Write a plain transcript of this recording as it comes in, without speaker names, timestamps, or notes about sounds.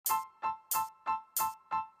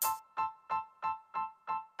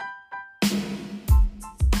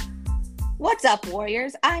What's up,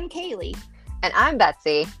 Warriors? I'm Kaylee, And I'm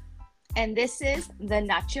Betsy. and this is the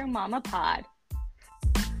Not Your Mama Pod.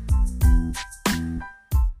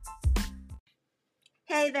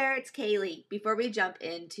 Hey there, it's Kaylee. Before we jump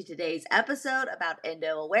into today's episode about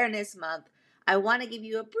Endo Awareness Month, I want to give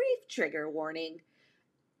you a brief trigger warning.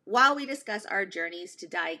 While we discuss our journeys to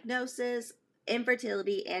diagnosis,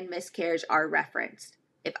 infertility, and miscarriage are referenced.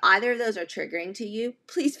 If either of those are triggering to you,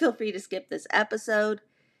 please feel free to skip this episode.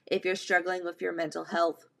 If you're struggling with your mental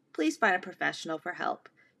health, please find a professional for help.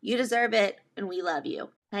 You deserve it, and we love you.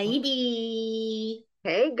 Hi, bee.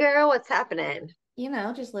 Hey girl, what's happening?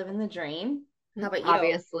 Just living the dream. How about you?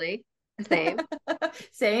 Obviously. Same.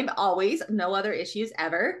 Same, always. No other issues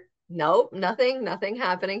ever. Nope, nothing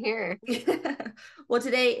happening here. Well,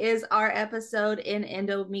 today is our episode in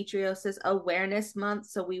Endometriosis Awareness Month,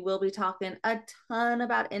 so we will be talking a ton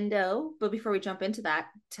about endo. But before we jump into that,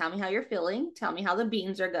 tell me how you're feeling. Tell me how the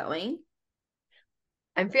beans are going.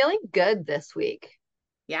 I'm feeling good this week,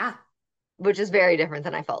 Yeah. which is very different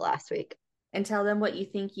than I felt last week. And tell them what you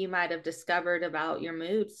think you might have discovered about your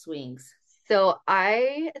mood swings. So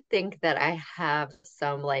I think that I have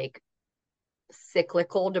some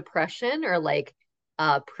cyclical depression or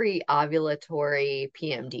pre-ovulatory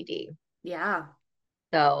PMDD. Yeah.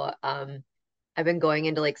 So I've been going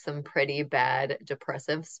into some pretty bad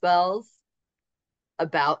depressive spells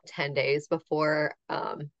about 10 days before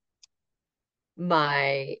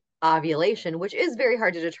my ovulation, which is very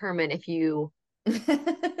hard to determine if you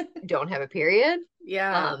don't have a period.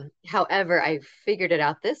 Yeah. However, I figured it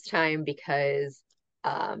out this time because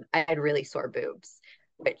I had really sore boobs,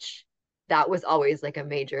 which that was always a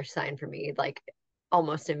major sign for me,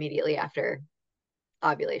 almost immediately after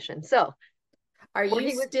ovulation. So Are you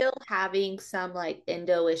working with, still having some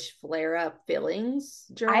endo-ish flare-up feelings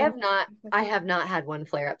I during? have not, I have not had one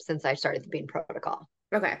flare up since I started the bean protocol.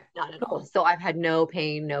 Okay. Not at all. Cool. So I've had no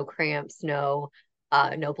pain, no cramps, no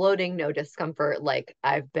bloating, no discomfort.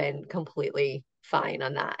 I've been completely fine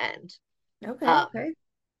on that end. Okay. Um,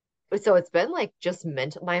 so it's been just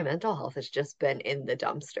my mental health has just been in the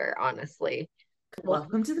dumpster, honestly. Well,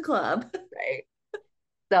 Welcome to the club. right.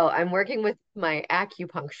 So I'm working with my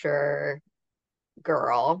acupuncture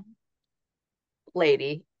girl,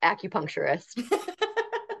 lady, acupuncturist.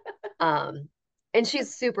 Um, and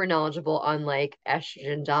she's super knowledgeable on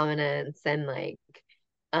estrogen dominance and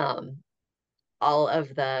um all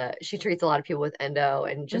of she treats a lot of people with endo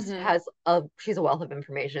and just Hmm. she's a wealth of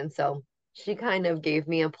information. So she kind of gave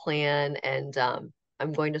me a plan and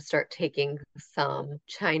I'm going to start taking some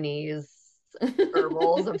Chinese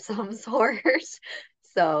herbals of some sort.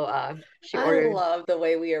 So she I ordered, love the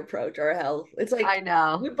way we approach our health. It's like I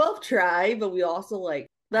know, we both try, but we also I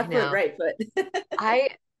left foot, know. right foot. I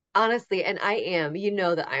honestly, and I am,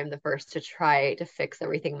 that I'm the first to try to fix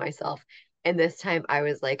everything myself. And this time I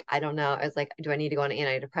was like, I don't know. I was like, do I need to go on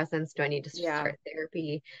antidepressants? Do I need to Yeah. start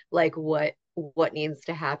therapy? What needs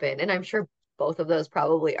to happen? And I'm sure both of those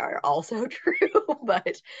probably are also true,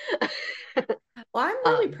 but Well, I'm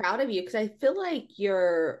really um proud of you because I feel like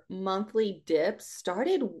your monthly dips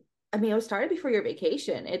started. I mean, it was started before your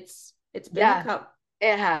vacation. It's been a yeah, couple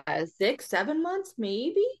it has. 6, 7 months,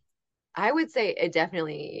 maybe. I would say it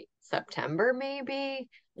definitely September maybe.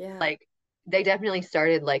 Yeah. Like they definitely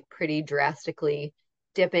started pretty drastically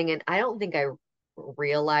dipping, and I don't think I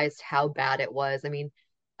realized how bad it was. I mean,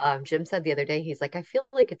 Jim said the other day, he's like, I feel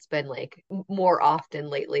like it's been more often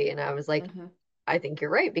lately, and I was like, Hmm. I think you're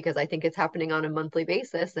right because I think it's happening on a monthly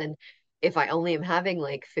basis, and if I only am having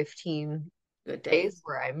 15 Good days days.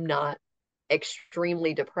 where I'm not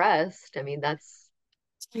extremely depressed, I mean, that's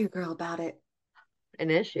Tell your girl about it. an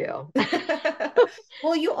issue.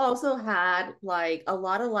 Well, you also had a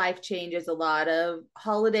lot of life changes, a lot of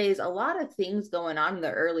holidays, a lot of things going on in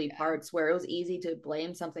the early Yeah. parts where it was easy to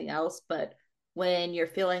blame something else. But when your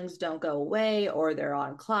feelings don't go away or they're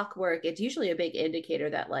on clockwork, it's usually a big indicator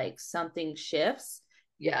that something shifts.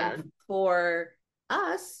 Yeah, And for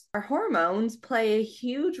us, our hormones play a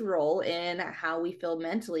huge role in how we feel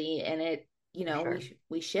mentally, and for sure.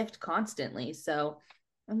 we shift constantly. So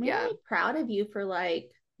I'm Yeah. really proud of you for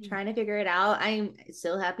trying to figure it out. I'm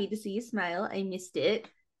so happy to see you smile. I missed it.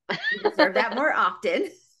 You deserve that more often.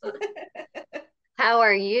 How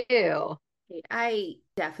are you? I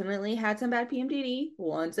definitely had some bad PMDD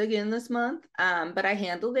once again this month, but I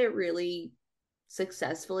handled it really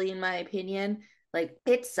successfully, in my opinion.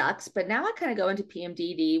 It sucks, but now I kind of go into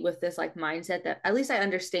PMDD with this mindset that at least I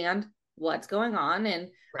understand what's going on and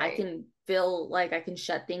I Right. can feel like I can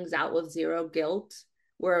shut things out with zero guilt.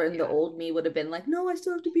 Where in the Yeah. old me would have been like, no, I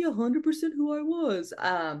still have to be 100% who I was.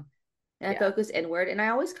 and I Yeah. focus inward. And I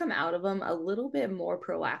always come out of them a little bit more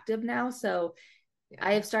proactive now. So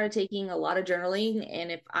I Yeah. have started taking a lot of journaling.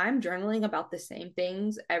 And if I'm journaling about the same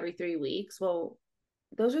things every 3 weeks, well,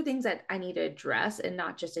 those are things that I need to address and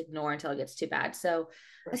not just ignore until it gets too bad. So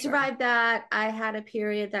For I sure. survived that. I had a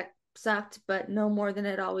period that sucked, but no more than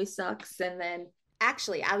it always sucks. And then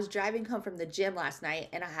actually, I was driving home from the gym last night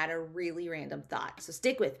and I had a really random thought. So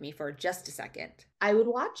stick with me for just a second. I would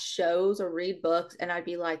watch shows or read books and I'd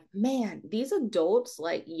be like, man, these adults,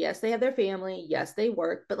 like, yes, they have their family. Yes, they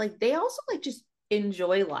work, but like, they also like just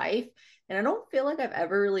enjoy life. And I don't feel like I've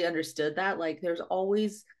ever really understood that. Like, there's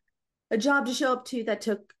always a job to show up to that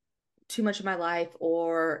took too much of my life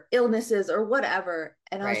or illnesses or whatever.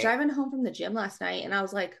 And I was Right. driving home from the gym last night and I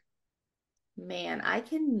was like, man, I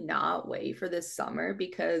cannot wait for this summer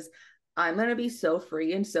because I'm going to be so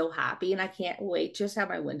free and so happy. And I can't wait to just have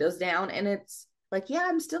my windows down. And it's like, yeah,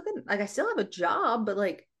 I'm still going to, like, I still have a job, but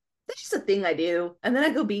like, that's just a thing I do. And then I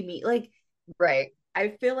go be me. Like, Right. I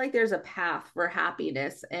feel like there's a path for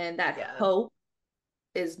happiness and that Yeah. hope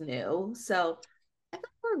is new. So I think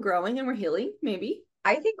we're growing and we're healing, maybe.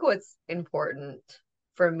 I think what's important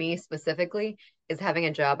for me specifically is having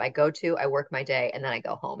a job I go to, I work my day, and then I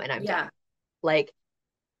go home and I'm done. Yeah. Like,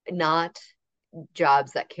 not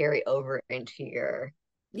jobs that carry over into your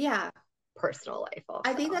Yeah. personal life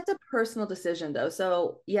I think also. that's a personal decision though.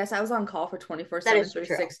 So, yes, I was on call for That 24/7, is three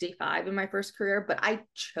true. 65 in my first career, but I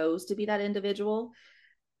chose to be that individual.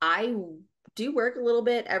 I do work a little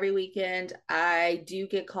bit every weekend. I do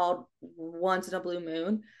get called once in a blue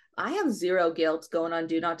moon. I have zero guilt going on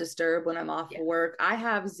do not disturb when I'm off Yeah. work. I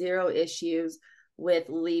have zero issues with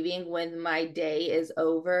leaving when my day is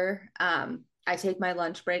over. I take my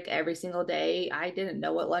lunch break every single day. I didn't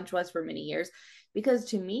know what lunch was for many years because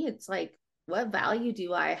to me, it's like, what value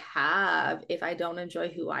do I have if I don't enjoy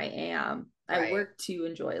who I am? I Right. work to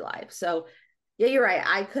enjoy life. So yeah, you're right.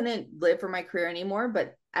 I couldn't live for my career anymore,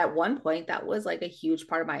 but at one point that was like a huge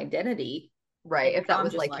part of my identity. And Right. If now that I'm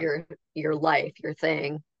was just like like, your life, your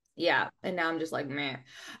thing. yeah. And now I'm just like, man.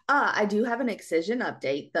 I do have an excision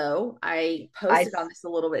update though. I I posted on this a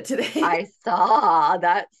little bit today. I saw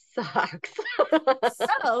that sucks.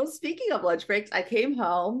 So speaking of lunch breaks, I came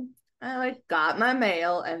home, I like got my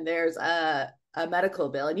mail, and there's a medical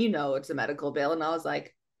bill, and you know it's a medical bill. And I was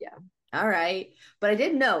like, Yeah. all right. But I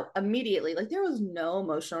didn't know immediately. Like there was no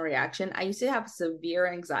emotional reaction. I used to have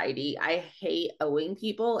severe anxiety. I hate owing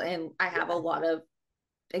people and I have a Yeah. lot of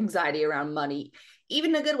anxiety around money,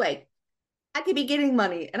 even in a good way. I could be getting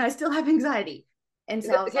money and I still have anxiety. And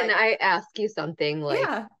so I was Can like, I ask you something like,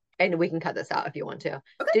 yeah, and we can cut this out if you want to.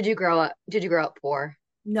 okay. Did you grow up poor?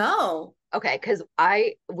 No. Okay, because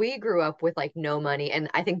we grew up with like no money, and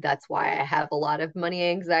I think that's why I have a lot of money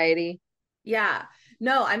anxiety. Yeah.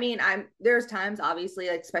 No, I mean, there's times obviously,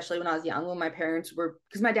 like especially when I was young, when my parents were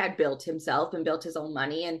because my dad built himself and built his own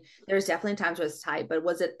money, and there's definitely times where it's tight, but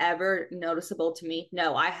was it ever noticeable to me?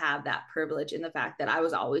 No, I have that privilege in the fact that I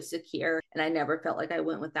was always secure and I never felt like I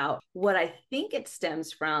went without. What I think it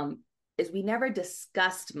stems from is we never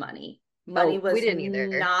discussed money. Money Oh, we was didn't either.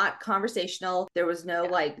 not conversational. There was no Yeah.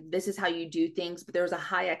 like, this is how you do things, but there was a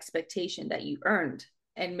high expectation that you earned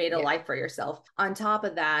and made a Yeah. life for yourself. On top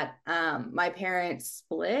of that, my parents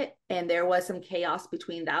split, and there was some chaos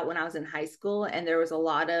between that when I was in high school, and there was a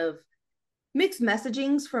lot of mixed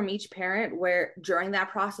messagings from each parent where during that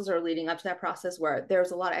process or leading up to that process where there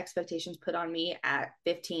was a lot of expectations put on me at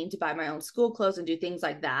 15 to buy my own school clothes and do things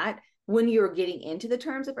like that when you were getting into the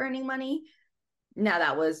terms of earning money. Now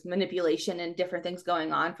that was manipulation and different things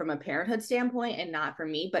going on from a parenthood standpoint and not for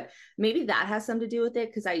me, but maybe that has something to do with it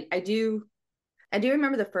because I do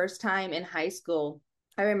remember the first time in high school,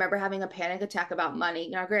 I remember having a panic attack about money.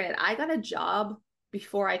 Now, granted, I got a job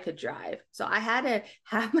before I could drive. So I had to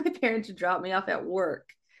have my parents drop me off at work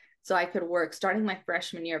so I could work starting my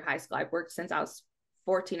freshman year of high school. I've worked since I was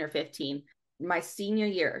 14 or 15. My senior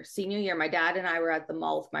year, my dad and I were at the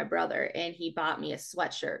mall with my brother and he bought me a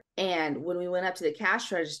sweatshirt. And when we went up to the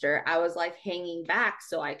cash register, I was like hanging back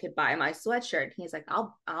so I could buy my sweatshirt. And he's like,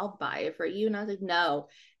 I'll buy it for you. And I was like, no.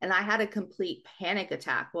 And I had a complete panic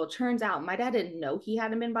attack. Well, it turns out my dad didn't know he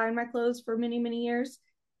hadn't been buying my clothes for many, many years.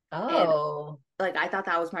 And Oh, like I thought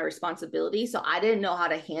that was my responsibility. So I didn't know how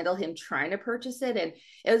to handle him trying to purchase it. And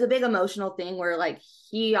it was a big emotional thing where like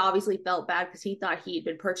he obviously felt bad because he thought he'd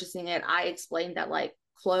been purchasing it. I explained that like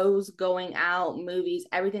clothes, going out, movies,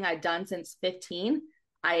 everything I'd done since 15,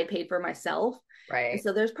 I had paid for myself. And right.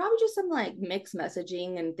 so there's probably just some like mixed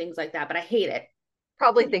messaging and things like that, but I hate it.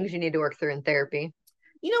 Probably things you need to work through in therapy.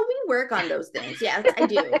 We work on those things. Yes, I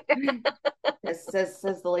do.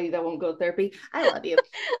 Says the lady that won't go to therapy. I love you.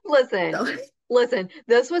 Listen, So Listen,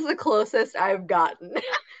 this was the closest I've gotten.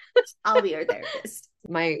 I'll be your therapist.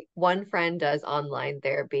 My one friend does online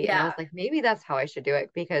therapy, and I was Yeah. like, maybe that's how I should do it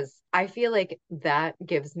because I feel like that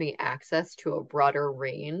gives me access to a broader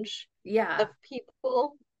range of Yeah.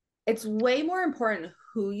 people. It's way more important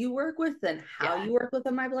who you work with than how Yeah. you work with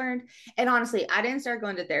them, I've learned. And honestly, I didn't start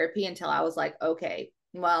going to therapy until I was like, okay,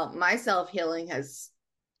 well, my self healing has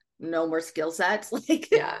no more skill sets.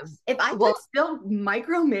 Like, Yeah. if I could Well, still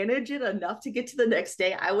micromanage it enough to get to the next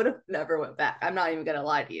day, I would have never went back. I'm not even gonna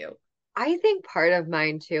lie to you. I think part of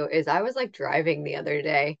mine too is I was like driving the other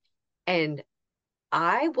day and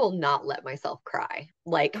I will not let myself cry,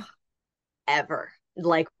 like ever,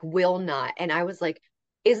 like will not. And I was like,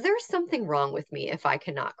 is there something wrong with me if I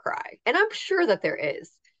cannot cry? And I'm sure that there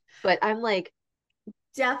is, but I'm like, I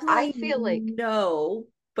Definitely feel like, no.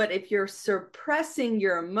 But if you're suppressing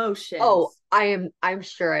your oh, emotions, I'm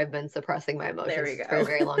sure I've been suppressing my there we emotions for a go.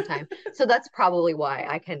 very long time. So that's probably why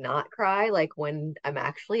I cannot cry, like when I'm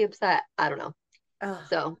actually upset. I don't know. Ugh.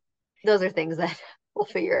 So those are things that we'll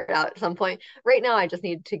figure it out at some point. Right now, I just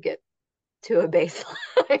need to get to a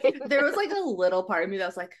baseline. There was like a little part of me that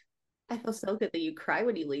was like, I feel so good that you cry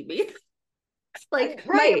when you leave me. Like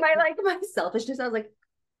Right. my selfishness, I was like,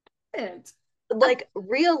 and Like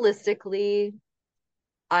realistically,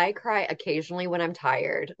 I cry occasionally when I'm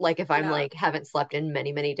tired, like if I'm yeah. like haven't slept in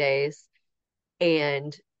many, many days,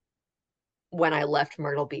 and when I left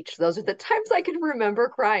Myrtle Beach. Those are the times I can remember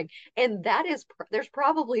crying. And that is there's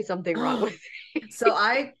probably something wrong with So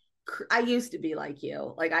I used to be like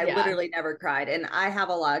you. Like I yeah. literally never cried, and I have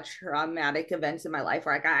a lot of traumatic events in my life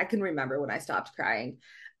where I can remember when I stopped crying.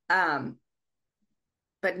 Um,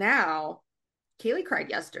 but now Kaylee cried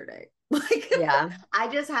yesterday. Like Yeah. I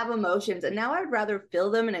just have emotions, and now I'd rather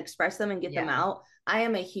feel them and express them and get them Yeah. out. I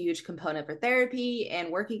am a huge component for therapy and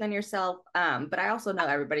working on yourself. But I also know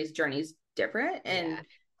everybody's journey is different, Yeah. and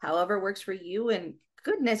however works for you. And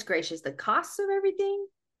goodness gracious, the costs of everything.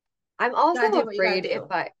 I'm You gotta also do what you gotta afraid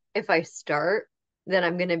do. if I start, then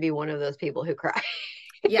I'm gonna be one of those people who cry.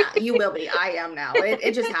 Yeah, you will be. I am now.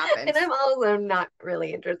 It just And happens. I'm also not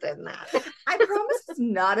really interested in that. I promise it's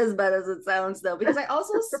not as bad as it sounds though, because I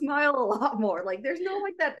also smile a lot more. Like there's no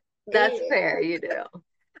like that. That's fair, you do.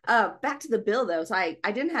 Back to the bill though. So I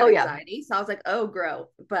didn't have Oh yeah. anxiety, so I was like, oh, grow.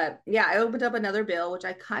 But yeah, I opened up another bill, which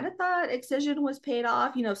I kind of thought Excision was paid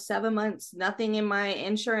off. 7 months, nothing in my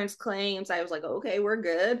insurance claims. I was like, okay, we're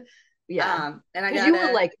good. Yeah. And I Because got you were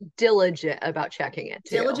a like diligent about checking it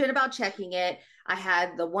too. diligent about checking it. I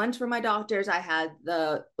had the ones for my doctors. I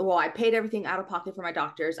paid everything out of pocket for my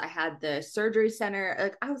doctors. I had the surgery center.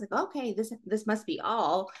 Like I was like, okay, this must be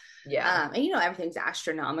all. Yeah. And everything's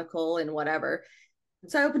astronomical and whatever.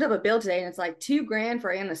 So I opened up a bill today and it's like 2 grand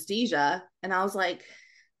for anesthesia. And I was like,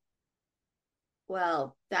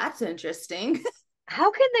 well, that's interesting.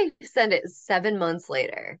 How can they send it 7 months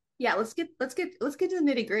later? Yeah, let's get to the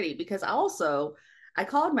nitty gritty because also I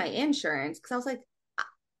called my insurance because I was like,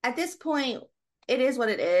 at this point, it is what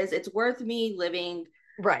it is. It's worth me living.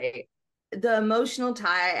 Right. The emotional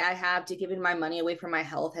tie I have to giving my money away from my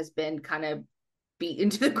health has been kind of beaten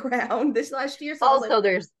to the ground this last year. So I was like,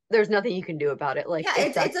 Also, there's nothing you can do about it. Like yeah, if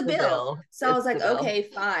it's that's a the bill. bill, So I it's was like, the bill. okay,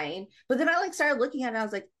 fine. But then I like started looking at it. I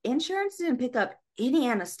was like, insurance didn't pick up any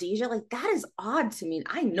anesthesia. Like that is odd to me.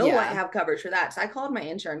 I know I Yeah. have coverage for that. So I called my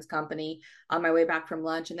insurance company on my way back from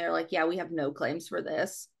lunch, and they're like, yeah, we have no claims for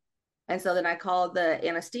this. And so then I called the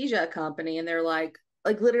anesthesia company, and they're like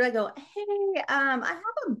literally, I go, hey, I have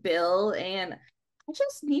a bill, and I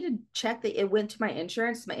just need to check that it went to my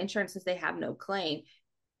insurance. My insurance says they have no claim,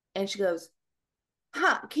 and she goes,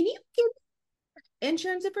 huh? Can you give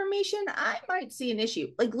insurance information, I might see an issue.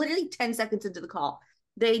 Like literally 10 seconds into the call,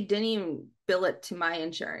 they didn't even bill it to my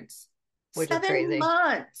insurance. Which is 7 crazy.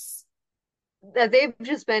 months. That they've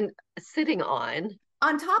just been sitting on.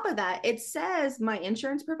 On top of that, it says my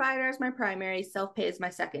insurance provider is my primary, self pay is my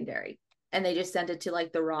secondary. And they just sent it to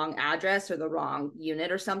like the wrong address or the wrong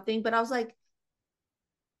unit or something. But I was like,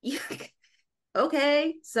 yeah,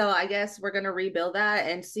 okay. So I guess we're going to rebuild that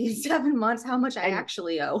and see 7 months how much I And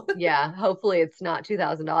actually owe. yeah, hopefully it's not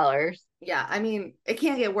 $2,000. Yeah. I mean, it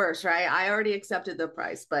can't get worse, right? I already accepted the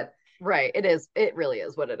price, but Right. It is. It really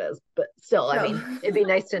is what it is. But still, I so mean, it'd be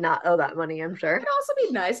nice to not owe that money, I'm sure. it'd also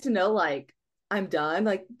be nice to know like I'm done.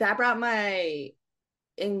 Like that brought my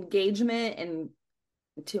engagement and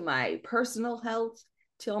to my personal health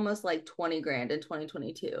to almost like 20 grand in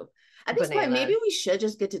 2022. At this point, maybe Bananas. we should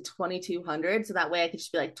just get to 2200 so that way I could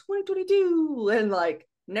just be like 2022 and like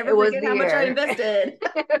It never was forget the how much I year. invested.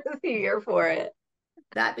 It was the year for it.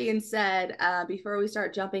 That being said, before we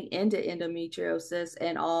start jumping into endometriosis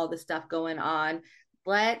and all the stuff going on,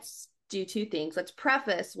 let's do two things. Let's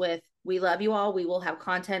preface with we love you all. We will have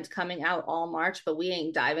content coming out all March, but we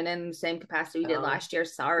ain't diving in the same capacity we did No, last year. we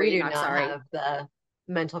Sorry, do not not sorry. have the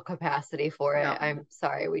mental capacity for it. No, I'm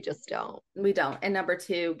sorry, we just don't. we don't. And number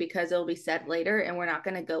two, because it'll be said later, and we're not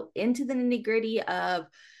going to go into the nitty gritty of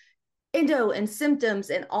endo and symptoms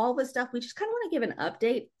and all the stuff. We just kind of want to give an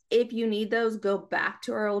update. If you need those, go back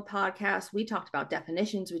to our old podcast. We talked about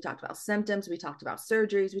definitions, we talked about symptoms, we talked about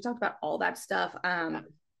surgeries, we talked about all that stuff.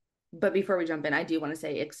 But before we jump in, I do want to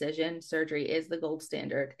say excision surgery is the gold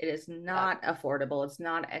standard. It is not affordable, it's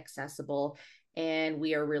not accessible, and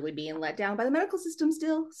we are really being let down by the medical system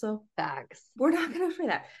still. So Facts. we're not going to for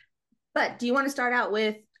that. But do you want to start out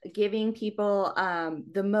with giving people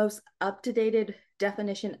the most up to date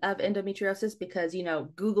definition of endometriosis? Because, you know,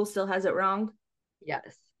 Google still has it wrong.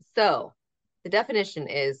 Yes. So the definition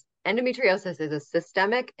is endometriosis is a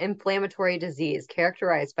systemic inflammatory disease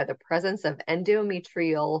characterized by the presence of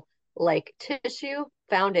endometrial like tissue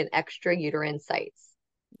found in extrauterine sites.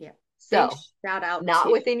 Yeah. So, big shout out not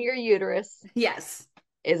to within your uterus. Yes.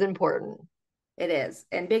 Is important. It is.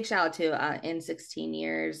 And big shout out to in 16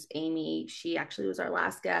 years, Amy. She actually was our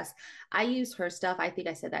last guest. I use her stuff. I think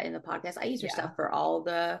I said that in the podcast. I use her stuff for all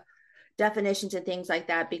the definitions and things like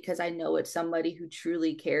that because I know it's somebody who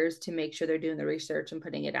truly cares to make sure they're doing the research and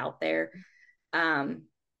putting it out there.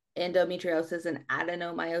 Endometriosis and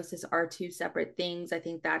adenomyosis are two separate things. I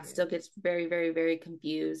think that still gets very, very, very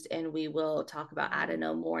confused. And we will talk about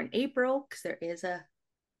adeno more in April because there is a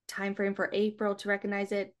time frame for April to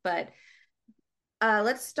recognize it. But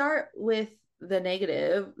let's start with the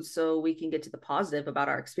negative so we can get to the positive about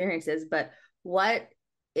our experiences. But what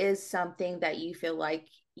is something that you feel like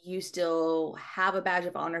you still have a badge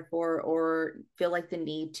of honor for or feel like the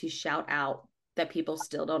need to shout out that people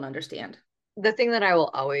still don't understand? The thing that I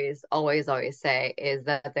will always, always, always say is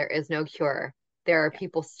that there is no cure. There are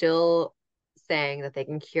people still saying that they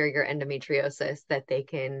can cure your endometriosis, that they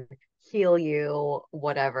can heal you,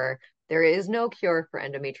 whatever. There is no cure for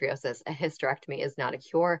endometriosis. A hysterectomy is not a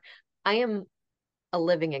cure. I am a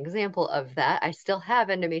living example of that. I still have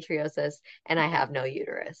endometriosis and I have no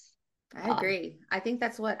uterus. I agree. I think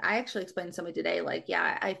that's what I actually explained to somebody today. Like,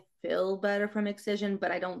 yeah, I feel better from excision,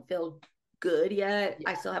 but I don't feel good yet.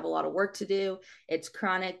 I still have a lot of work to do. It's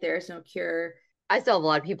chronic. There's no cure. I still have a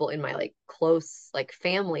lot of people in my like close like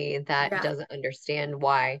family that doesn't understand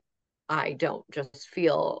why I don't just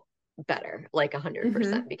feel better like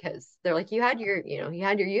 100% because they're like, you had your, you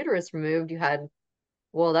had your uterus removed.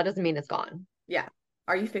 Well, that doesn't mean it's gone. Yeah.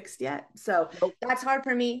 Are you fixed yet? So that's hard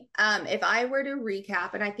for me. If I were to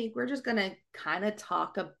recap, and I think we're just gonna kind of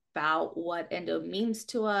talk about what endo means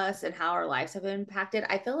to us and how our lives have been impacted.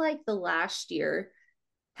 I feel like the last year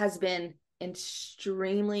has been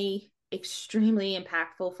extremely, extremely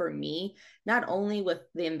impactful for me, not only with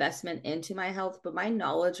the investment into my health, but my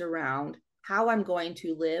knowledge around how I'm going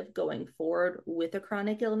to live going forward with a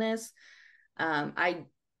chronic illness. I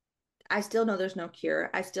still know there's no cure.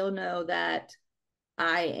 I still know that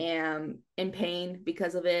I am in pain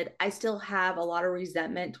because of it. I still have a lot of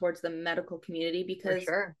resentment towards the medical community because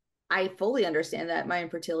I fully understand that my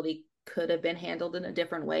infertility could have been handled in a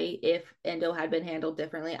different way if endo had been handled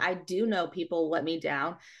differently. I do know people let me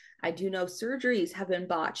down. I do know surgeries have been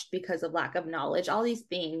botched because of lack of knowledge, all these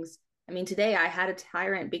things. I mean, today I had a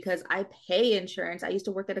tyrant because I pay insurance. I used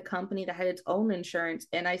to work at a company that had its own insurance,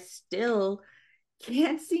 and I still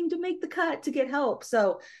can't seem to make the cut to get help.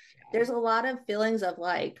 So there's a lot of feelings of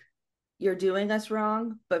like, you're doing us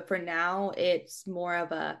wrong. But for now, it's more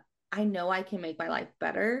of a, I know I can make my life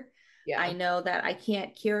better. Yeah. I know that I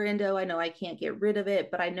can't cure endo. I know I can't get rid of it,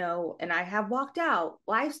 but I know, and I have walked out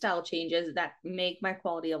lifestyle changes that make my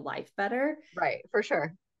quality of life better. Right, for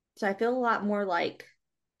sure. So I feel a lot more like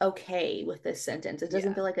okay with this sentence. It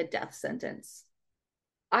doesn't feel like a death sentence.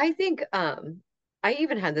 I think I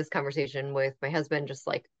even had this conversation with my husband just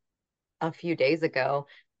like a few days ago,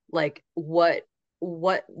 like what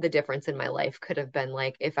the difference in my life could have been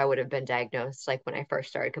like if I would have been diagnosed like when I first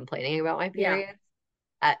started complaining about my periods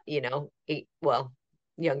at, well,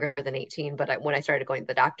 younger than 18, but when I started going to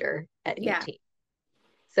the doctor at 18.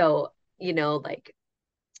 So, like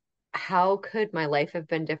how could my life have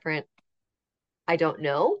been different? I don't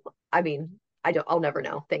know. I mean, I'll never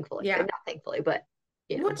know, thankfully. Not thankfully, but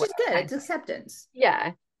which is good. It's acceptance.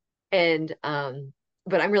 Yeah. And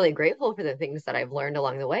but I'm really grateful for the things that I've learned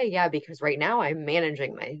along the way. Yeah, because right now I'm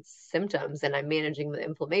managing my symptoms and I'm managing the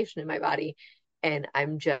inflammation in my body and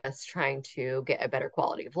I'm just trying to get a better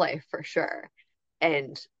quality of life for sure.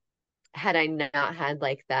 And had I not had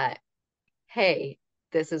like that, hey,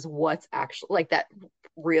 this is what's actually like that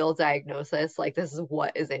real diagnosis, like this is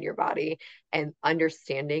what is in your body, and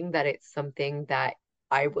understanding that it's something that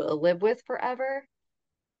I will live with forever.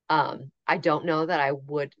 I don't know that I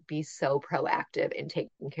would be so proactive in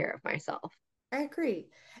taking care of myself. I agree.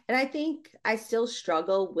 And I think I still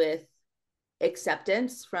struggle with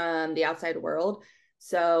acceptance from the outside world.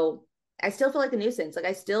 So I still feel like a nuisance. Like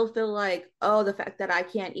I still feel like, oh, the fact that I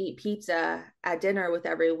can't eat pizza at dinner with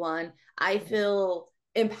everyone, I feel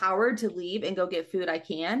empowered to leave and go get food I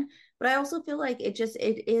can. But I also feel like it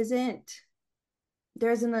isn't,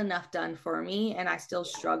 there isn't enough done for me. And I still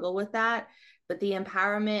struggle with that. But the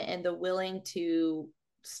empowerment and the willing to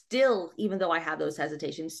still, even though I have those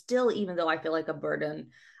hesitations, still, even though I feel like a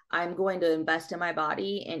burden, I'm going to invest in my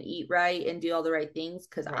body and eat right and do all the right things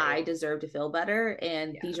because I Right. deserve to feel better.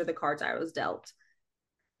 And Yeah. these are the cards I was dealt.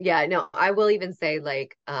 Yeah, no, I will even say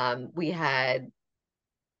like we had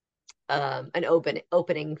an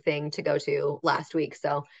opening thing to go to last week.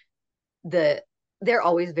 So the they're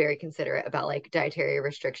always very considerate about like dietary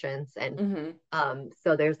restrictions, and Mm-hmm.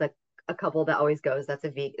 so there's a couple that always goes that's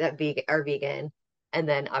vegan are vegan, and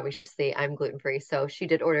then obviously I'm gluten free, so she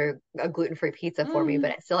did order a gluten free pizza for me,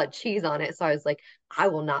 but Mm. it still had cheese on it, so I was like, I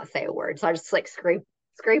will not say a word, so I just like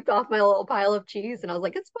scraped off my little pile of cheese, and I was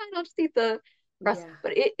like, it's fine, I'll just eat the rest. Yeah.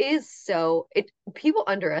 But it is so it people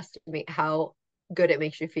underestimate how good it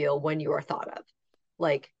makes you feel when you are thought of,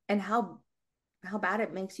 like, And how bad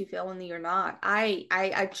it makes you feel when you're not.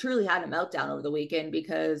 I truly had a meltdown over the weekend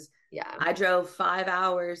because yeah. I drove 5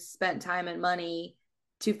 hours, spent time and money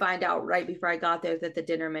to find out right before I got there that the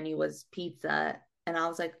dinner menu was pizza. And I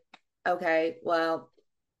was like, okay, well,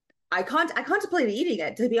 I contemplated eating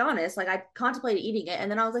it, to be honest. Like I contemplated eating it. And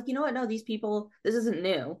then I was like, you know what? No, these people, this isn't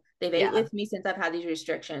new. They've ate Yeah. with me since I've had these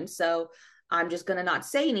restrictions. So I'm just gonna not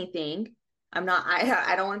say anything. I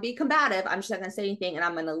don't want to be combative. I'm just not gonna say anything and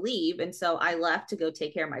I'm gonna leave. And so I left to go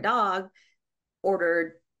take care of my dog,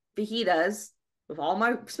 ordered fajitas with all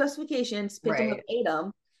my specifications, picked them up, Right. ate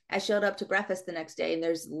them. I showed up to breakfast the next day and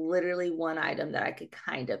there's literally one item that I could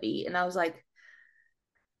kind of eat. And I was like,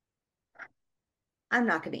 I'm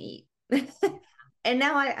not gonna eat. And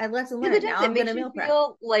now I lesson Because it learned. does. Now It I'm gonna makes you meal prep.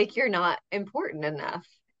 feel like you're not important enough.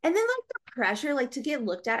 And then like the pressure, like to get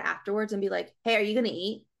looked at afterwards and be like, "Hey, are you gonna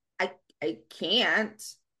eat?" I can't.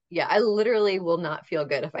 Yeah, I literally will not feel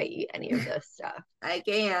good if I eat any of this stuff. I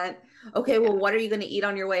can't. Okay, well, Yeah. what are you gonna eat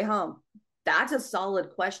on your way home? That's a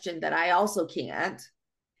solid question that I also can't.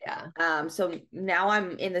 Yeah. So now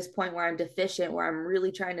I'm in this point where I'm deficient, where I'm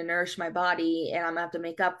really trying to nourish my body, and I'm gonna have to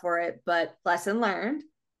make up for it. But lesson learned.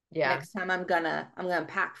 Yeah. Next time I'm gonna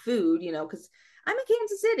pack food, because I'm in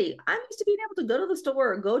Kansas City. I'm used to being able to go to the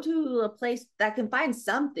store, go to a place that can find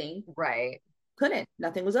something. Right. Couldn't.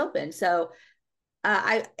 Nothing was open. So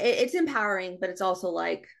it's empowering, but it's also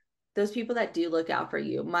like those people that do look out for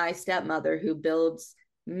you. My stepmother who builds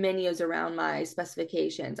menus around my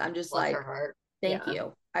specifications. I'm just Bless like, her heart. thank Yeah.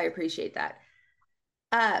 you. I appreciate that.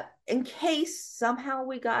 In case somehow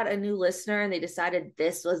we got a new listener and they decided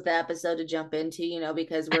this was the episode to jump into,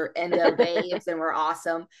 because we're endo babes and we're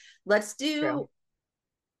awesome. Let's True. do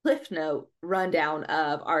cliff note rundown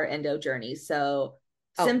of our endo journey. So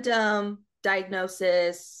Oh. symptom,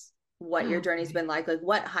 diagnosis, what your journey's Okay. been like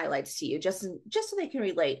what highlights to you, just so they can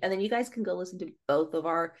relate. And then you guys can go listen to both of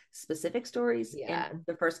our specific stories in Yeah.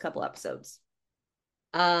 the first couple episodes.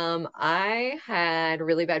 I had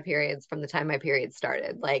really bad periods from the time my period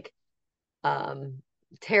started. Like, um,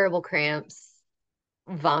 terrible cramps,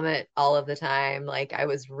 vomit all of the time. Like I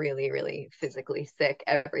was really, really physically sick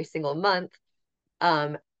every single month.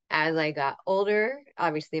 Um, as I got older,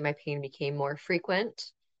 obviously my pain became more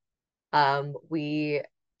frequent. We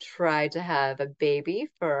tried to have a baby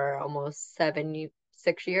for almost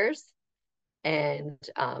 6 years, and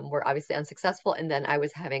we're obviously unsuccessful. And then I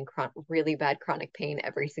was having really bad chronic pain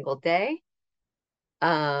every single day.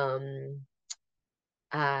 Um,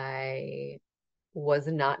 I was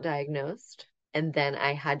not diagnosed, and then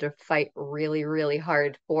I had to fight really, really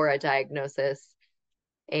hard for a diagnosis,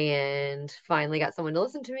 and finally got someone to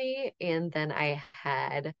listen to me. And then I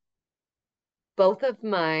had both of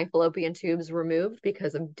my fallopian tubes removed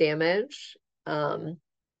because of damage, um,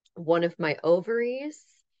 one of my ovaries,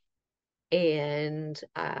 and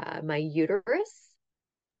my uterus,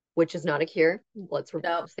 which is not a cure. Let's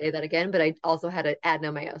No, say that again. But I also had an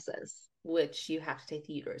adenomyosis. which you have to take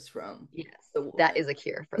the uterus from Yes, the that woman. is a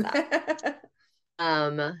cure for that.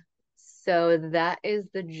 So that is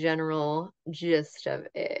the general gist of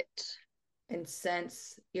it. And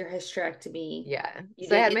since your hysterectomy, Yeah. you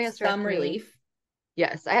So I did had my get some hysterectomy. relief.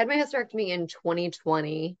 Yes, I had my hysterectomy in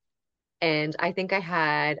 2020. And I think I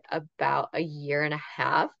had about a year and a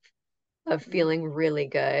half of Mm. feeling really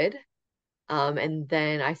good. And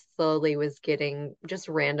then I slowly was getting just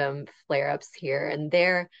random flare-ups here and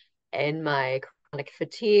there, and my chronic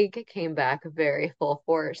fatigue came back very full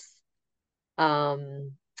force.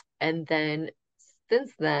 Um, and then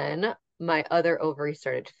since then, my other ovary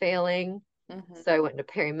started failing. So I went into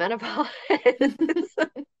perimenopause.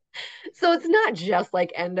 So it's not just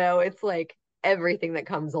like endo, it's like everything that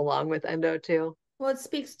comes along with endo too. Well, it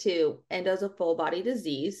speaks to endo's a full body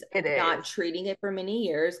disease. It Not is. treating it for many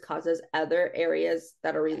years causes other areas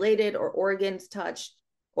that are related or organs touched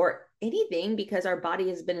or anything because our body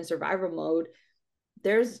has been in survival mode.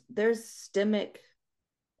 There's systemic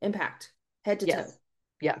impact head to toe. Yes.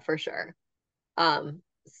 Yeah, for sure.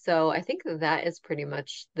 So I think that is pretty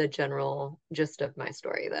much the general gist of my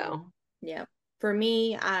story though. Yeah. For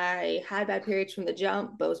me, I had bad periods from the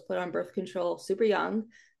jump, but was put on birth control super young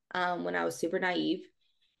when I was super naive.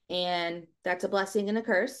 And that's a blessing and a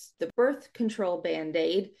curse. The birth control band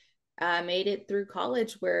aid made it through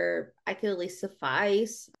college where I could at least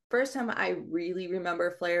suffice. First time I really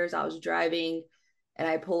remember flares, I was driving and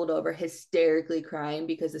I pulled over hysterically crying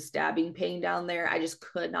because the stabbing pain down there, I just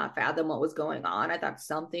could not fathom what was going on. I thought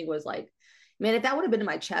something was like, man, if that would have been in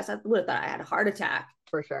my chest, I would have thought I had a heart attack.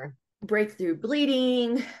 For sure. Breakthrough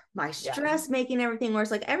bleeding, my Yeah. stress making everything worse.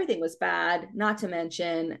 Like everything was bad. Not to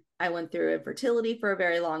mention, I went through infertility for a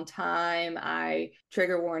very long time. I,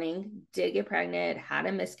 trigger warning, did get pregnant, had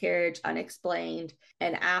a miscarriage, unexplained.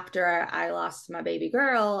 And after I lost my baby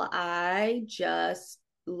girl, I just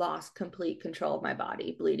lost complete control of my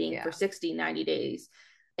body, bleeding for Yeah. 60, 90 days.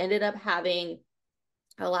 Ended up having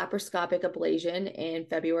a laparoscopic ablation in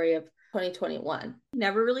February of 2021.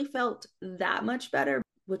 Never really felt that much better,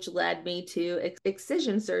 which led me to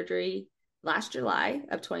excision surgery last July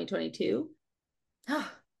of 2022. That's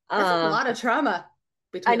a Uh, lot of trauma I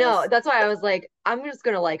between know. those. That's why I was like, I'm just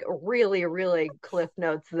gonna like really, really cliff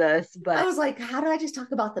notes this, I but was like, how do I just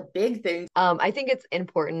talk about the big things? I think it's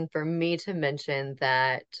important for me to mention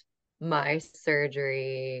that my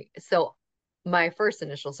surgery, so my first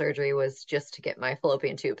initial surgery was just to get my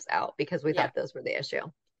fallopian tubes out because we Yeah. thought those were the issue.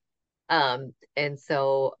 And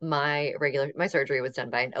so my surgery was done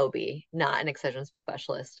by an OB, not an excision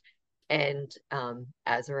specialist. And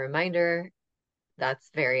as a reminder, that's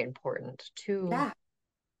very important too, Yeah.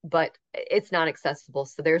 but it's not accessible,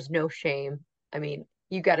 so there's no shame. I mean,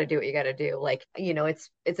 you got to do what you got to do. Like, it's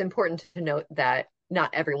important to note that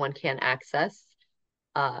not everyone can access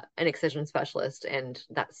an excision specialist, and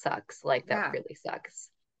that sucks. Like, that Yeah. really sucks.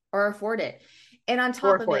 Or afford it. And on Or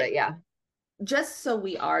top of afford it, it, yeah. just so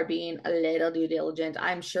we are being a little due diligent,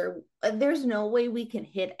 I'm sure there's no way we can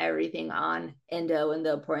hit everything on endo and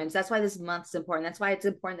the importance. That's why this month's important. That's why it's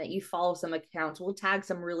important that you follow some accounts. We'll tag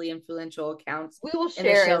some really influential accounts We will in the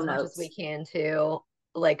share show as much as we notes. can too.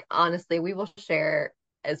 Like, honestly, we will share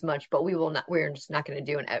as much, but we're just not going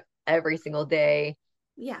to do it every single day.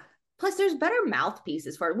 Yeah. Plus, there's better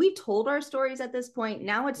mouthpieces for it. We've told our stories at this point.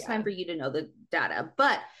 Now it's time Yeah. for you to know the data.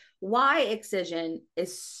 But why excision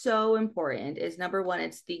is so important is number one,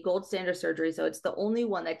 it's the gold standard surgery. So it's the only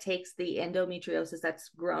one that takes the endometriosis that's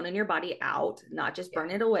grown in your body out, not just burn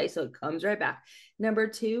Yeah. it away. So it comes right back. Number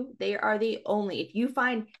two, they are the only, if you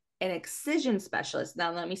find an excision specialist,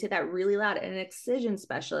 now let me say that really loud, an excision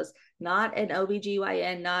specialist, not an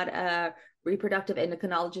OBGYN, not a reproductive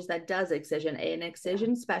endocrinologist that does excision, an Yeah.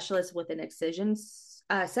 excision specialist with an excision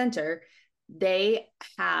center. They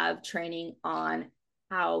have training on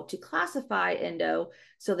how to classify endo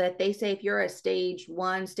so that they say if you're a stage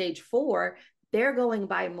one, stage four, they're going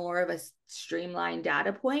by more of a streamlined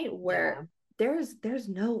data point where Yeah. there's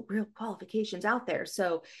no real qualifications out there.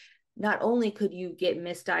 So not only could you get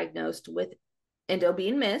misdiagnosed with endo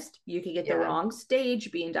being missed, you could get the Yeah. wrong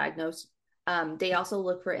stage being diagnosed. They also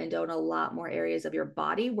look for endo in a lot more areas of your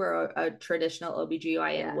body where a traditional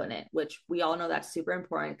OBGYN Yeah. wouldn't, which we all know that's super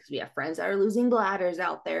important because we have friends that are losing bladders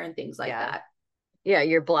out there and things like Yeah. that. Yeah,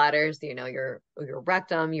 your bladders, your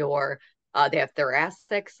rectum, your they have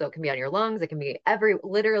thoracic, so it can be on your lungs, it can be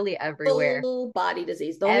literally everywhere, Full body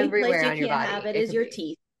disease. The only place everywhere you on your can't have body. it It is can your be.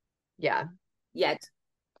 teeth. Yeah. Yet.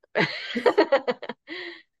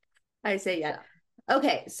 I say So, yet.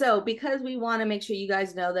 Okay, so because we want to make sure you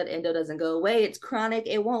guys know that endo doesn't go away, it's chronic,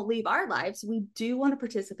 it won't leave our lives. We do want to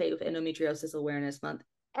participate with Endometriosis Awareness Month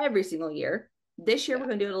every single year. This year, yeah. we're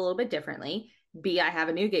going to do it a little bit differently. B, I have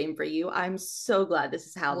a new game for you. I'm so glad this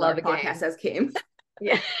is how Love our a podcast game. has came.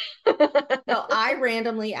 Yeah. So I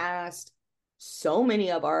randomly asked so many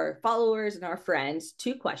of our followers and our friends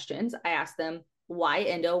two questions. I asked them why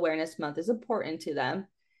Endo Awareness Month is important to them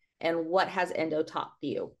and what has Endo taught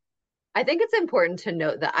you. I think it's important to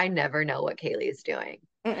note that I never know what Kaylee's doing.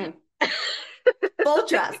 Mm-mm. Full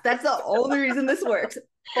trust. That's the only reason this works.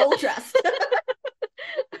 Full trust.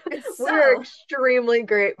 And We're so, extremely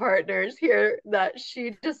great partners here that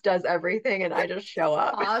she just does everything and I just show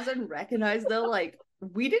up. pause and recognize though, like,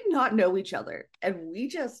 we did not know each other and we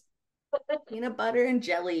just peanut butter and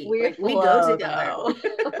jelly, We like, we go flow together.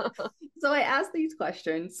 though. So I asked these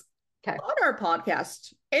questions Okay. on our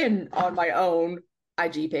podcast and on my own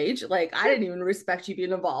IG page. Like, I didn't even respect you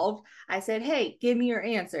being involved. I said, hey, give me your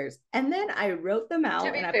answers. And then I wrote them To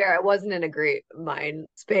out. be And fair, I wasn't in a great mind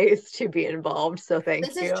space to be involved, so thank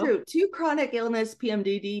this is you. true. Two chronic illness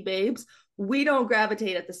PMDD babes, we don't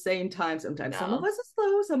gravitate at the same time sometimes. Some of No. us are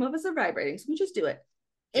slow, some of us are vibrating. So we just do it.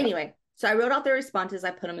 Yep. Anyway, so I wrote out the responses. I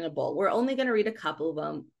put them in a bowl. We're only going to read a couple of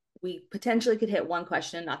them. We potentially could hit one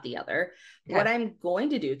question, not the other. Okay. What I'm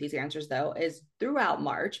going to do with these answers, though, is throughout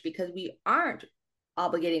March, because we aren't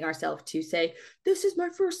obligating ourselves to say, this is my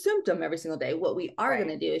first symptom every single day. What we are Right.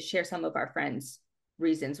 going to do is share some of our friends'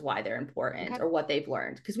 reasons why they're important or what they've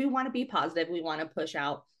learned, because we want to be positive. We want to push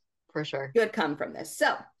out For sure. good come from this.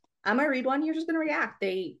 So I'm going to read one. You're just going to react.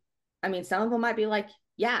 Some of them might be like,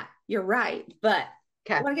 yeah, you're right. But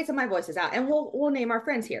I want to get some of my voices out and we'll name our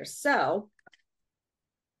friends here. So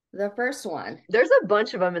the first one. There's a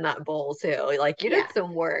bunch of them in that bowl too. Like you did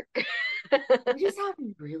some work. We just have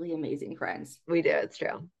really amazing friends. We do, it's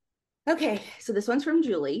true. Okay, so this one's from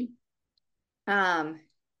Julie. At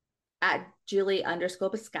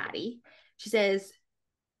Julie_Biscotti. She says,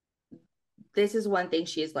 this is one thing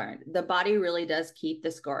she has learned. The body really does keep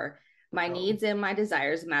the score. My needs and my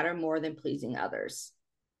desires matter more than pleasing others.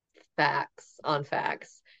 Facts on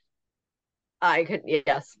facts.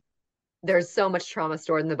 Yes. There's so much trauma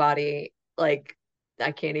stored in the body. Like,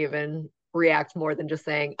 I can't even react more than just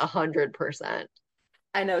saying 100%.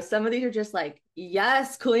 I know some of these are just like,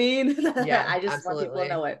 yes, queen. Yeah, I just absolutely. want people to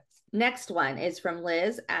know it. Next one is from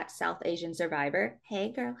Liz at South Asian Survivor.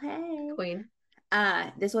 Hey, girl. Hey. Queen.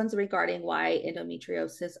 This one's regarding why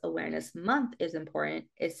Endometriosis Awareness Month is important.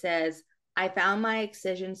 It says, I found my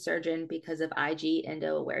excision surgeon because of IG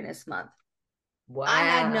Endo Awareness Month. Wow. I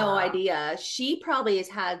had no idea. She probably has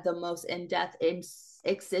had the most in-depth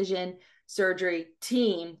excision surgery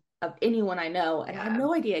team of anyone I know. And I had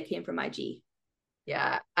no idea it came from IG.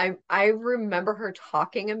 Yeah, I remember her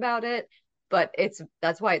talking about it, but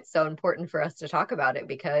that's why it's so important for us to talk about it,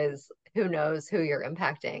 because who knows who you're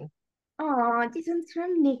impacting. Oh, this one's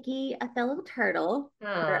from Nikki, a fellow turtle.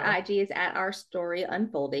 Her IG is at Our Story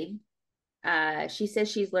Unfolding. She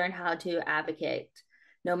says she's learned how to advocate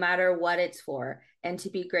no matter what it's for, and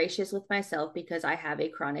to be gracious with myself because I have a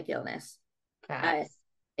chronic illness.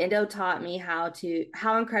 Endo taught me how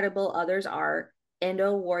incredible others are.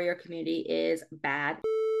 Endo warrior community is bad.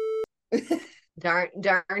 Darn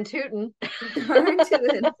tootin'. Darn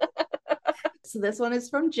tootin'. So this one is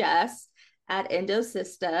from Jess at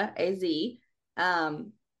Endosista AZ.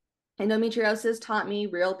 Endometriosis taught me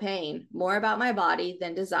real pain, more about my body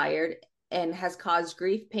than desired, and has caused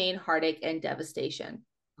grief, pain, heartache, and devastation.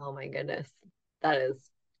 Oh my goodness. That is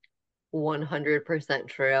 100%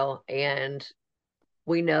 true. And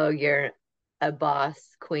we know you're a boss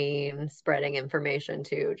queen spreading information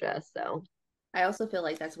too, Jess. So I also feel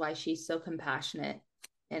like that's why she's so compassionate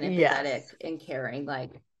and empathetic and caring.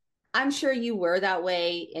 Like, I'm sure you were that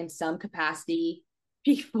way in some capacity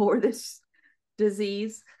before this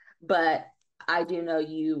disease, but I do know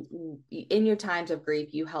you, in your times of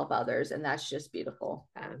grief, you help others, and that's just beautiful.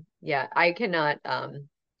 Yeah, I cannot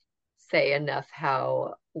say enough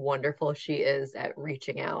how wonderful she is at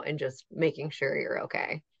reaching out and just making sure you're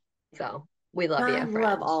okay. So we love you. I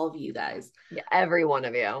love all of you guys. Yeah, every one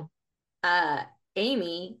of you.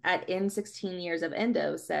 Amy at In 16 Years of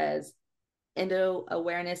Endo says, Endo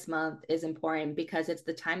Awareness Month is important because it's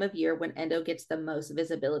the time of year when endo gets the most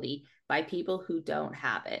visibility by people who don't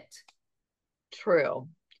have it. True.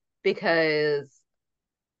 Because,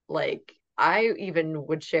 like, I even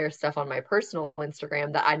would share stuff on my personal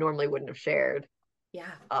Instagram that I normally wouldn't have shared.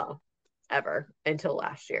 Yeah. Ever until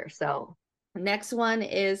last year. So next one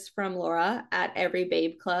is from Laura at Every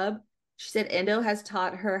Babe Club. She said endo has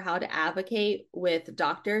taught her how to advocate with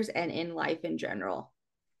doctors and in life in general.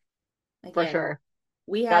 Again, for sure.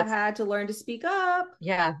 We have had to learn to speak up.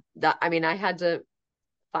 Yeah. I had to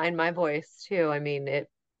find my voice too. I mean, it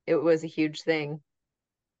was a huge thing.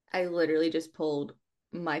 I literally just pulled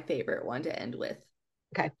my favorite one to end with.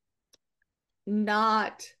 Okay.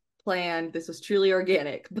 Not planned. This was truly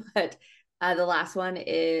organic, but the last one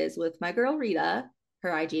is with my girl Rita.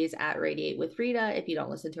 Her IG is at Radiate with Rita. If you don't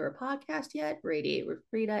listen to her podcast yet, Radiate with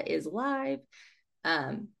Rita is live.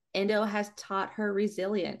 Endo has taught her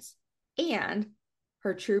resilience. and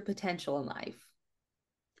her true potential in life.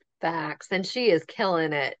 Facts. And she is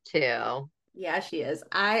killing it too. Yeah, she is.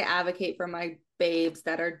 I advocate for my babes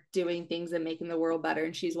that are doing things and making the world better,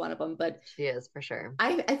 and she's one of them. But She is for sure.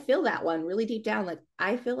 I feel that one really deep down. Like,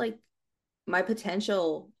 I feel like my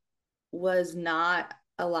potential was not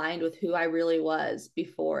aligned with who I really was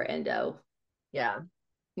before Endo. Yeah.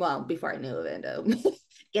 Well, before I knew of Endo.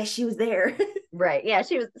 Yes, she was there. Right. Yeah,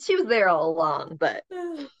 she was there all along, but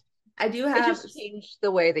I do it have, just changed the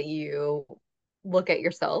way that you look at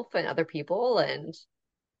yourself and other people and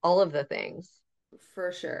all of the things.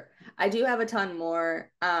 for sure. I do have a ton more.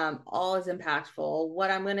 All is impactful. What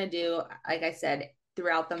I'm gonna do, like I said,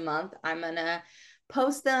 throughout the month, I'm gonna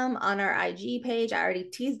post them on our IG page. I already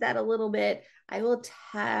teased that a little bit. I will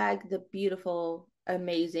tag the beautiful,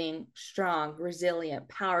 amazing, strong, resilient,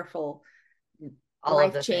 powerful, All of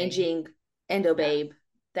life the things. changing Endo Yeah. babe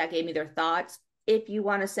that gave me their thoughts. If you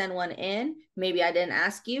want to send one in, maybe I didn't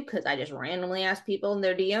ask you because I just randomly asked people in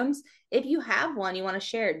their DMs. If you have one you want to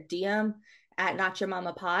share, DM at Not Your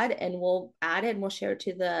Mama Pod, and we'll add it and we'll share it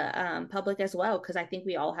to the public as well because I think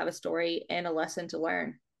we all have a story and a lesson to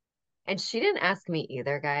learn. And she didn't ask me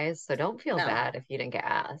either, guys, so don't feel No, bad if you didn't get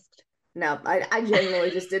asked. no, I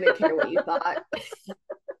genuinely just didn't care what you thought.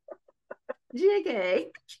 JK,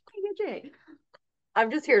 JK.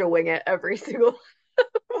 I'm just here to wing it every single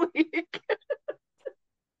week.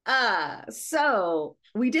 So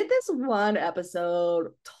we did this one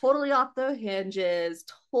episode totally off the hinges,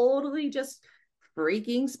 totally just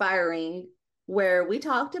freaking inspiring, where we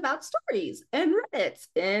talked about stories and Reddits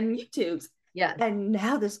and YouTubes. Yes. And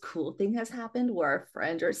now this cool thing has happened where our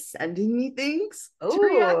friends are sending me things to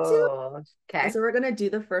react to. Oh, And okay. so we're going to do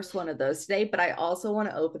the first one of those today, but I also want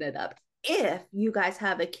to open it up. If you guys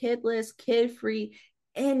have a kidless, kid free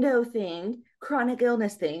endo thing, chronic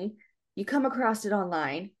illness thing, you come across it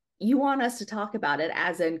online, you want us to talk about it,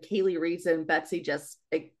 as in Kaylee reads and Betsy just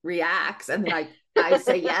like, reacts, and then I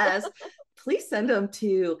say yes, please send them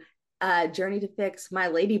to Journey to Fix My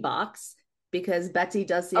Lady Box because Betsy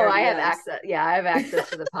does see Oh, our I have DMs. access. Yeah, I have access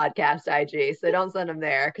to the podcast IG, so don't send them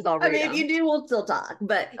there because I'll I read mean, if you them. do, we'll still talk.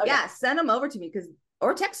 But Okay. yeah, send them over to me because,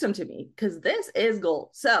 or text them to me because this is gold.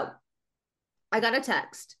 So I got a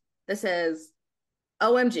text that says,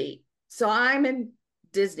 OMG. So I'm in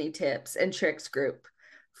Disney Tips and Tricks group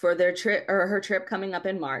for their trip or her trip coming up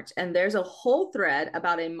in March. And there's a whole thread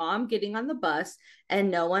about a mom getting on the bus and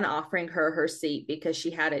no one offering her seat because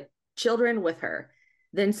she had children with her.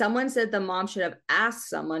 Then someone said the mom should have asked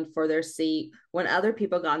someone for their seat when other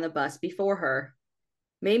people got on the bus before her.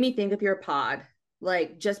 Made me think of your pod.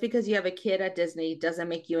 Like, just because you have a kid at Disney doesn't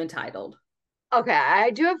make you entitled. Okay,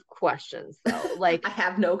 I do have questions though. I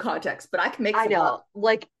have no context, but I can make I some up. know,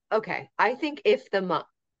 like, okay, I think if the mom,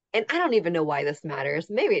 and I don't even know why this matters,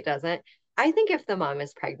 maybe it doesn't. I think if the mom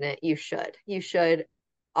is pregnant, you should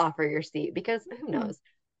offer your seat because who Hmm. knows?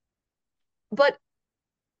 But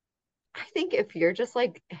I think if you're just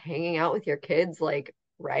like hanging out with your kids, like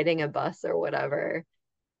riding a bus or whatever,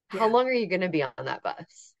 how Yeah. long are you going to be on that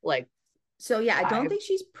bus? Like So yeah, I don't five, think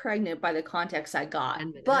she's pregnant by the context I got, 10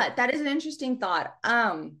 minutes? but that is an interesting thought.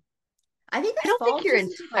 I think I this don't think falls you're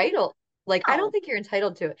just into like, entitled. Like, I don't oh, think you're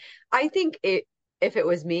entitled to it. I think if it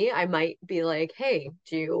was me, I might be like, hey,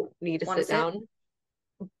 do you need to want to sit sit? down?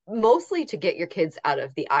 Mostly to get your kids out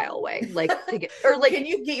of the aisleway, like to get, or like, Can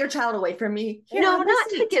you get your child away from me? Here, no, have my not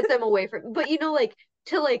to seat. get them away from, but like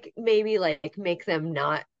to like maybe like make them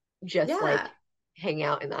not just like Yeah. hang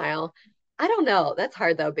out in the aisle. I don't know. That's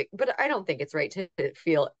hard though, but I don't think it's right to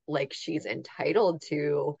feel like she's entitled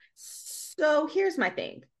to. So here's my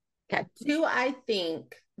thing. Okay, Do I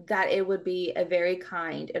think that it would be a very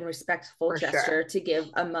kind and respectful for sure. gesture to give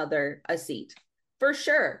a mother a seat? For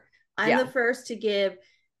sure. I'm the Yeah, first to give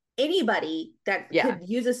anybody that yeah, could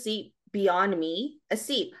use a seat beyond me a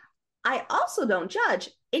seat. I also don't judge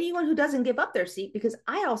anyone who doesn't give up their seat because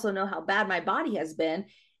I also know how bad my body has been,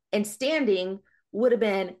 and standing would have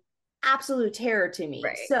been absolute terror to me.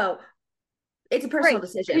 right, So it's a personal right.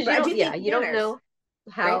 decision, Because but you I don't, do yeah, think you don't manners, know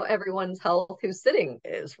how right? everyone's health who's sitting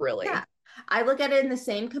is Yeah. really. I look at it in the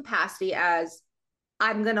same capacity as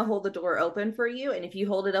I'm going to hold the door open for you. And if you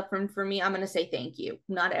hold it up for me, I'm going to say thank you.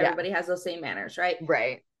 Not Yeah, everybody has those same manners, right?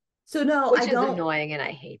 right. So, no, I Which is don't. annoying and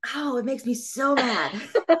I hate. Oh, it makes me so mad.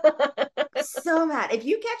 So mad. If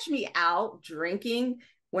you catch me out drinking,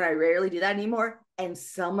 when I rarely do that anymore, and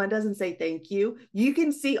someone doesn't say thank you, you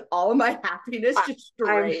can see all my happiness I, just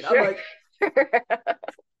I'm straight. I'm sure. like,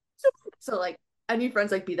 so like, I need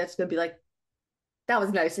friends like me that's going to be like, that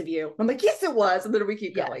was nice of you. I'm like, yes, it was. And then we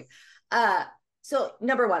keep Yes. going. Uh, So,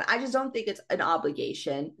 number one, I just don't think it's an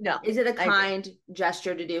obligation. No, Is it a I agree. kind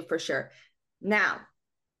gesture to do? For sure. Now,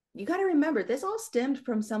 you got to remember this all stemmed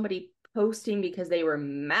from somebody posting because they were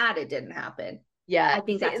mad it didn't happen. Yeah. I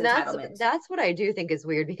think See, that's and that's entitlement. that's what I do think is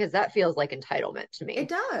weird because that feels like entitlement to It me.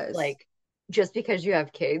 does. Like just because you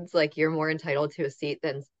have kids, like you're more entitled to a seat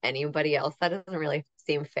than anybody else. That doesn't really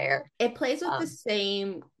seem fair. It plays with the Um,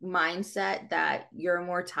 same mindset that you're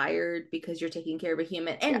more tired because you're taking care of a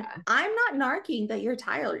human. And yeah. I'm not narking that you're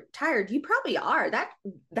tired. You probably are.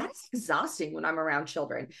 That's exhausting when I'm around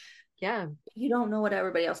children. Yeah. You don't know what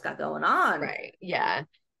everybody else got going on. Right. Yeah.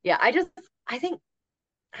 Yeah. I think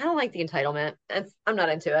I don't like the entitlement. I'm not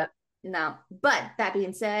into it. No. But that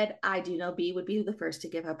being said, I do know B would be the first to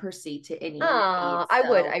give up her seat to anyone in need. I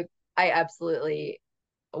would. So I absolutely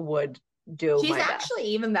would do she's my best. actually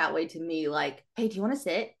even that way to me, like, hey, do you want to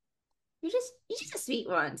sit? You're just a sweet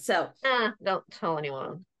one. So Don't tell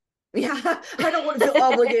anyone. yeah, I don't want to feel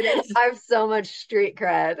obligated. I have so much street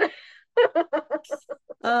cred.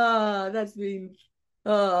 That's mean.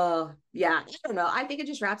 Yeah. I don't know. I think it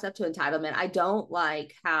just wraps up to entitlement. I don't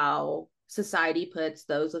like how society puts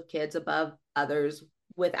those with kids above others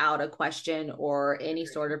without a question or any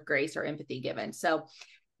sort of grace or empathy given. So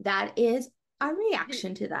that is our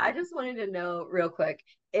reaction to I that. just wanted to know real quick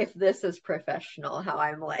if this is professional, how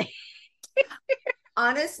I'm like,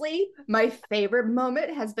 Honestly, my favorite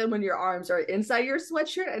moment has been when your arms are inside your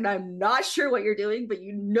sweatshirt and I'm not sure what you're doing, but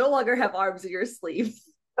you no longer have arms in your sleeves.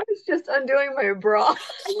 I was just undoing my bra.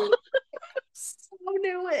 So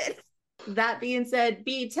knew it. That being said,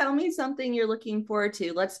 B, tell me something you're looking forward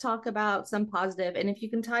to. Let's talk about some positive, and if you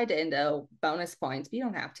can tie to Indo, bonus points. But you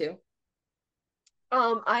don't have to.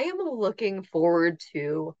 I am looking forward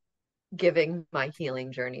to giving my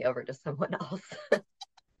healing journey over to someone else.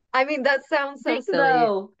 I mean, that sounds so Big silly.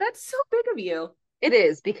 though. That's so big of you. It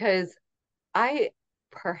is because I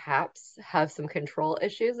perhaps have some control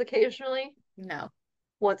issues occasionally. No.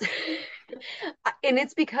 Once and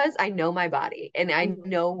it's because I know my body and I Mhm.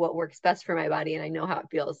 know what works best for my body and I know how it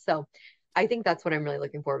feels. So I think that's what I'm really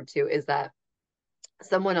looking forward to is that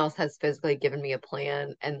someone else has physically given me a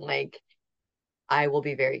plan and like I will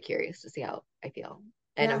be very curious to see how I feel.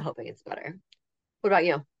 And I'm Yeah. hoping it's better. What about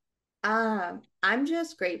you? I'm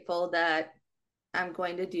just grateful that I'm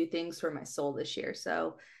going to do things for my soul this year.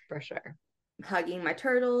 So For sure. hugging my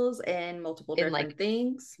turtles and multiple In like different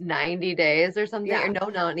things. 90 days or something, or Yeah, no,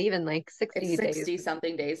 not even like it's 60 days. 60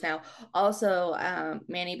 something days now. Also,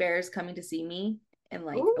 Manny Bear is coming to see me in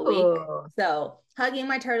like a week. Ooh, So, hugging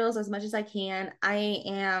my turtles as much as I can. I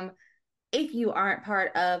am, if you aren't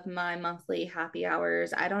part of my monthly happy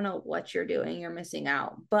hours, I don't know what you're doing, you're missing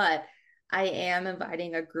out. But I am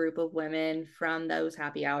inviting a group of women from those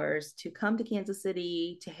happy hours to come to Kansas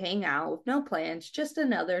City to hang out with no plans, just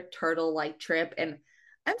another turtle like trip. And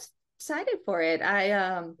I'm excited for it.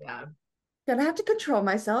 yeah. Gonna have to control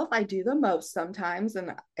myself. I do the most sometimes,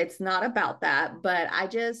 and it's not about that, but I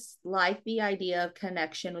just like the idea of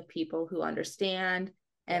connection with people who understand.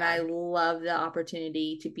 And Yeah. I love the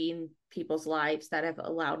opportunity to be in people's lives that have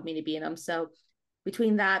allowed me to be in them. So,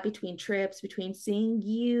 between that, between trips, between seeing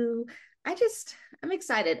you, I'm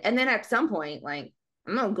excited. And then at some point, like,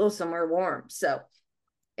 I'm gonna go somewhere warm. So,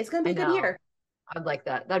 it's gonna be I a good know. year. I'd like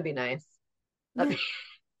that. That'd be nice. That'd Yeah. be,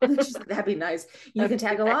 She's like, that'd be nice. You can that'd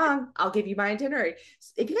tag be nice. along. I'll give you my itinerary.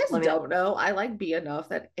 If you guys Let me know. don't know, I like B enough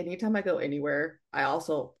that anytime I go anywhere, I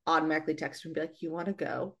also automatically text her and be like, you want to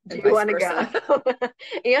go? Do And you vice want to versa. go?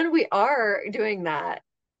 And we are doing that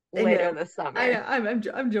I later know. this I know.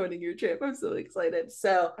 summer. I'm joining your trip. I'm so excited.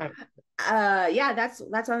 So Um, yeah, that's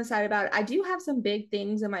what I'm excited about. I do have some big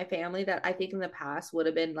things in my family that I think in the past would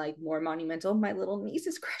have been like more monumental. My little niece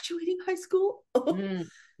is graduating high school. mm,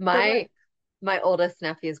 But like, my oldest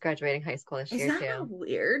nephew is graduating high school this is year that too. not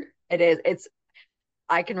weird? It is.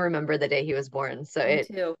 I can remember the day he was born, so Me it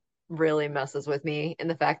too. really messes with me. And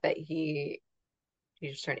the fact that he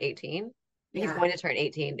just turned 18. He's Yeah. going to turn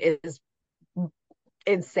 18 is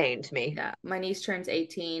insane to me. Yeah, my niece turns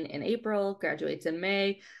 18 in April, graduates in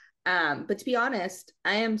May. But to be honest,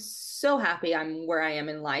 I am so happy I'm where I am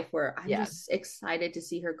in life, where I'm Yeah, just excited to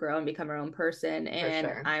see her grow and become her own person. for And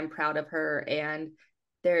sure. I'm proud of her. And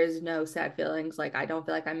there's no sad feelings. Like, I don't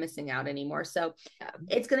feel like I'm missing out anymore. So Yeah,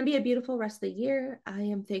 it's going to be a beautiful rest of the year. I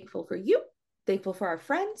am thankful for you, thankful for our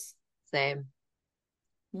friends. same.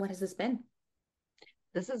 What has this been?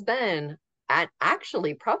 This has been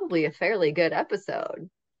actually probably a fairly good episode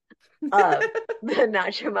of the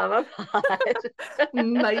Nacho Mama Pod.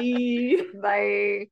 Bye. Bye.